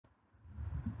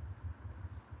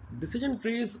Decision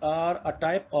trees are a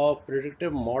type of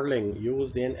predictive modeling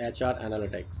used in HR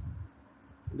analytics.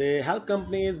 They help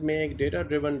companies make data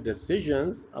driven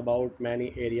decisions about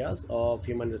many areas of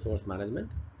human resource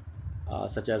management,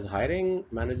 such as hiring,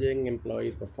 managing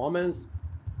employees' performance,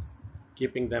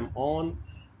 keeping them on,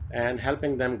 and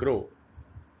helping them grow.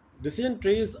 Decision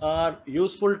trees are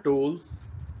useful tools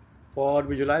for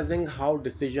visualizing how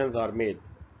decisions are made.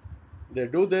 They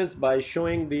do this by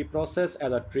showing the process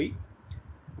as a tree,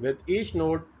 with each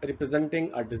node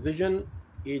representing a decision,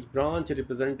 each branch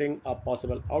representing a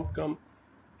possible outcome,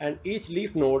 and each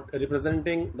leaf node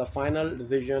representing the final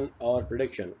decision or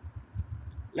prediction.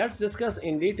 Let's discuss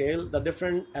in detail the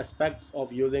different aspects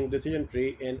of using decision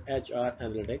tree in HR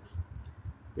analytics.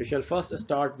 We shall first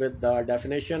start with the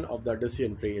definition of the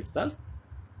decision tree itself.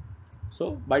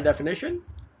 So, by definition,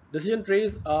 decision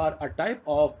trees are a type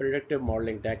of predictive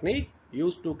modeling technique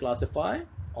used to classify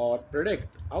or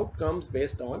predict outcomes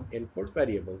based on input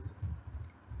variables.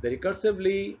 They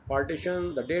recursively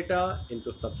partition the data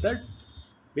into subsets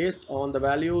based on the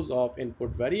values of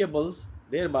input variables,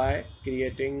 thereby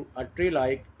creating a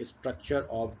tree-like structure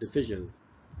of decisions.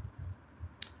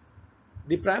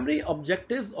 The primary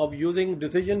objectives of using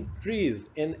decision trees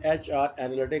in HR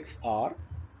analytics are: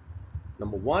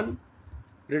 number one,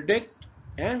 predict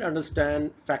and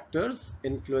understand factors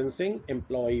influencing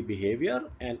employee behavior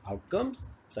and outcomes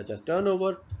such as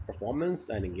turnover, performance,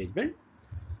 and engagement.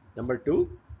 Number two,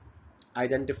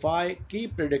 identify key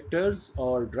predictors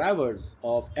or drivers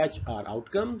of HR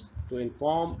outcomes to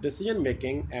inform decision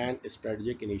making and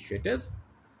strategic initiatives.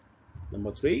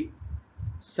 Number three,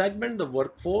 segment the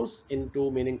workforce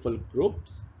into meaningful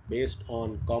groups based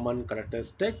on common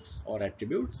characteristics or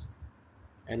attributes.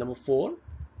 And number four,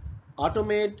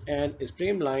 automate and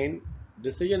streamline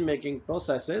decision making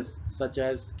processes such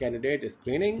as candidate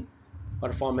screening,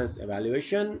 performance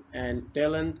evaluation, and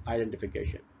talent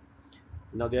identification.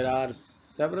 Now, there are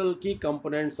several key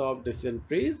components of decision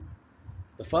trees.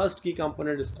 The first key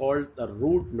component is called the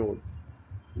root node.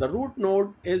 The root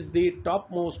node is the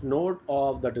topmost node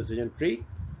of the decision tree.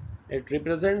 It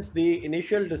represents the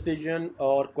initial decision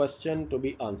or question to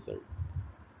be answered.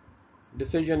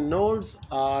 Decision nodes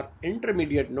are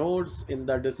intermediate nodes in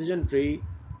the decision tree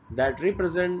that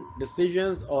represent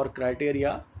decisions or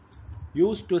criteria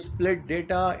used to split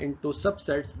data into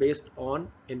subsets based on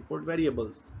input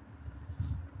variables.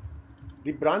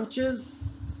 The branches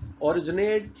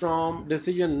originate from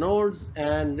decision nodes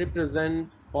and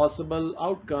represent possible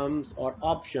outcomes or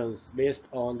options based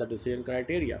on the decision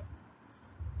criteria.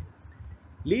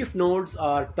 Leaf nodes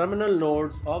are terminal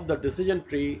nodes of the decision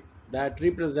tree that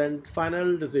represent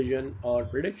final decision or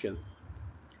predictions.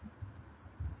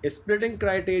 Splitting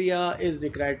criteria is the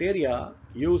criteria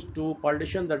used to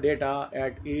partition the data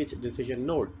at each decision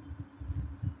node.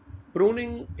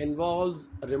 Pruning involves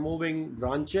removing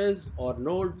branches or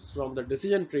nodes from the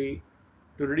decision tree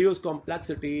to reduce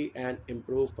complexity and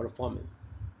improve performance.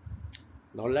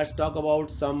 Now let's talk about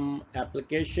some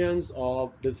applications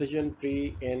of decision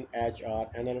tree in HR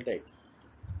analytics.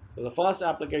 So the first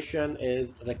application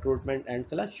is recruitment and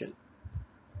selection.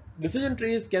 Decision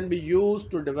trees can be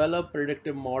used to develop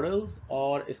predictive models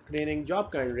or screening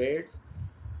job candidates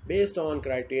based on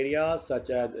criteria such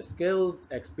as skills,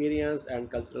 experience,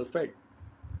 and cultural fit.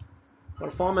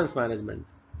 Performance management.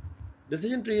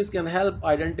 Decision trees can help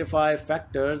identify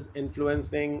factors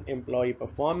influencing employee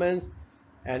performance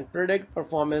and predict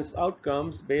performance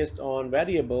outcomes based on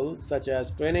variables such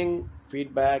as training,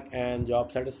 feedback, and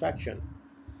job satisfaction.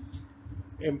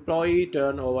 Employee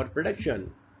turnover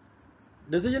prediction.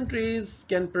 Decision trees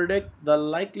can predict the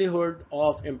likelihood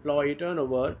of employee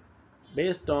turnover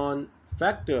based on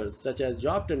factors such as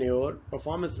job tenure,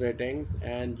 performance ratings,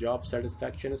 and job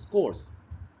satisfaction scores.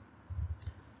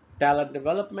 Talent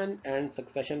development and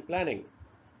succession planning.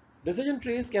 Decision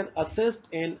trees can assist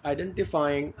in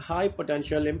identifying high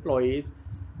potential employees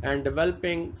and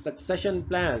developing succession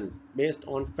plans based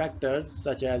on factors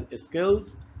such as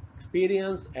skills,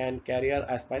 experience, and career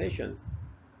aspirations.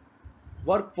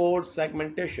 Workforce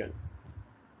segmentation.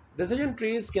 Decision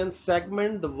trees can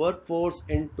segment the workforce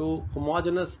into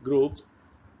homogeneous groups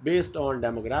based on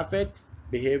demographics,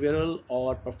 behavioral,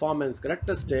 or performance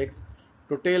characteristics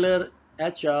to tailor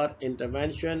HR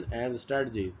intervention and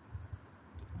strategies.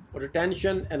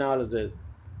 Retention analysis.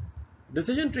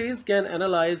 Decision trees can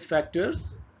analyze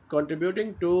factors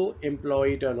contributing to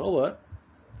employee turnover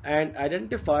and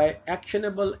identify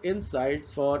actionable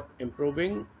insights for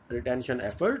improving retention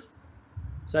efforts,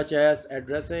 such as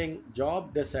addressing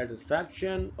job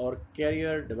dissatisfaction or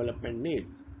career development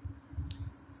needs.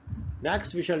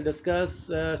 Next, we shall discuss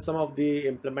some of the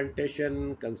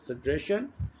implementation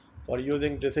consideration. for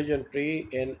using decision tree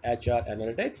in HR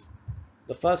analytics.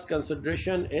 The first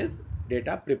consideration is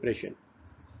data preparation.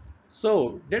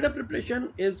 So, data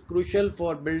preparation is crucial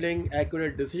for building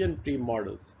accurate decision tree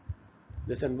models.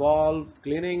 This involves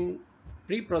cleaning,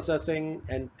 pre-processing,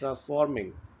 and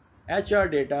transforming HR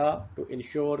data to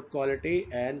ensure quality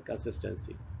and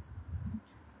consistency.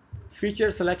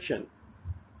 Feature selection.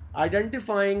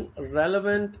 Identifying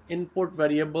relevant input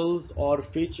variables or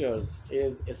features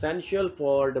is essential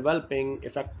for developing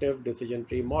effective decision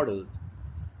tree models.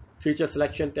 Feature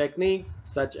selection techniques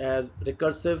such as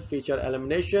recursive feature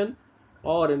elimination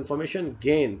or information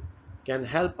gain can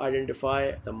help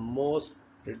identify the most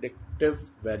predictive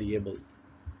variables.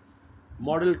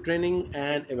 Model training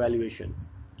and evaluation.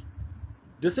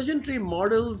 Decision tree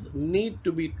models need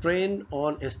to be trained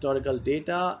on historical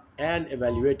data and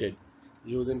evaluated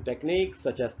using techniques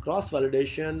such as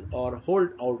cross-validation or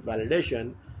hold-out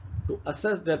validation to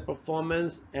assess their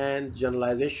performance and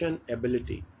generalization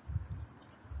ability.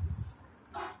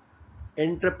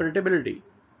 Interpretability.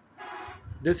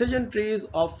 Decision trees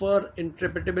offer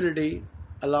interpretability,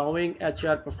 allowing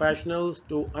HR professionals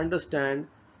to understand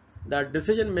the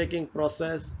decision-making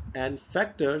process and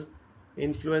factors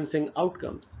influencing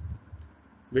outcomes.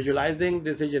 Visualizing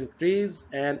decision trees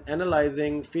and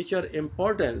analyzing feature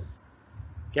importance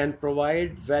can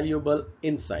provide valuable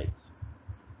insights.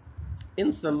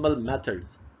 Ensemble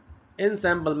methods.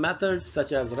 Ensemble methods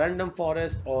such as random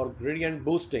forest or gradient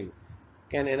boosting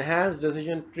can enhance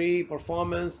decision tree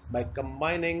performance by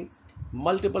combining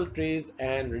multiple trees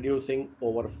and reducing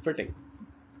overfitting.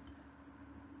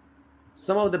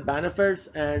 Some of the benefits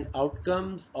and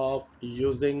outcomes of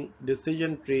using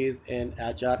decision trees in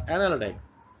HR analytics.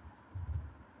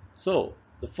 So,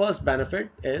 the first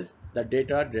benefit is the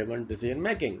data-driven decision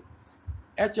making.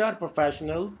 HR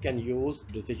professionals can use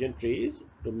decision trees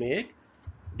to make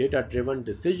data-driven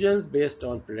decisions based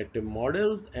on predictive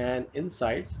models and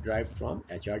insights derived from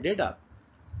HR data.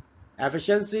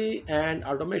 Efficiency and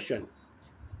automation.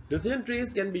 Decision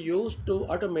trees can be used to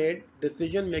automate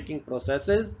decision-making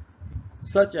processes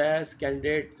such as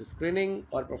candidate screening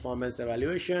or performance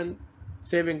evaluation,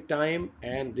 saving time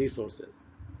and resources.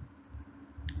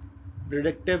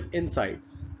 Predictive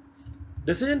insights.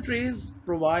 Decision trees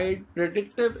provide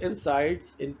predictive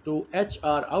insights into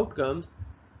HR outcomes,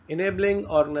 enabling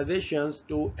organizations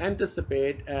to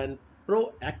anticipate and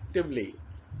proactively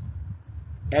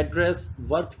address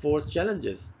workforce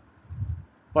challenges.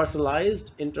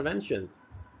 Personalized interventions.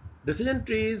 Decision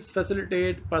trees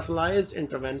facilitate personalized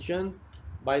interventions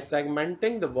by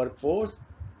segmenting the workforce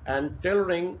and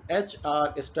tailoring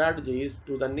HR strategies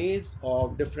to the needs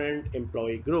of different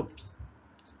employee groups.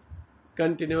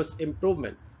 Continuous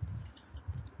improvement.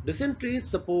 Decision trees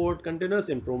support continuous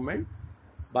improvement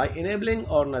by enabling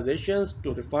organizations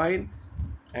to refine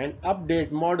and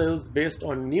update models based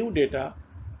on new data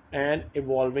and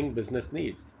evolving business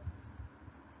needs.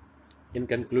 In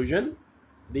conclusion,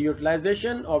 the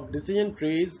utilization of decision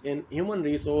trees in human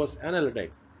resource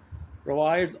analytics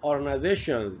provides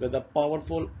organizations with a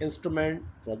powerful instrument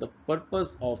for the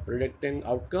purpose of predicting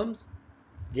outcomes,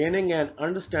 gaining an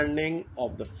understanding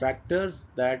of the factors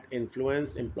that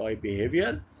influence employee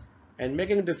behavior, and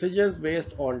making decisions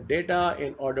based on data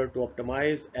in order to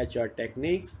optimize HR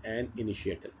techniques and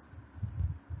initiatives.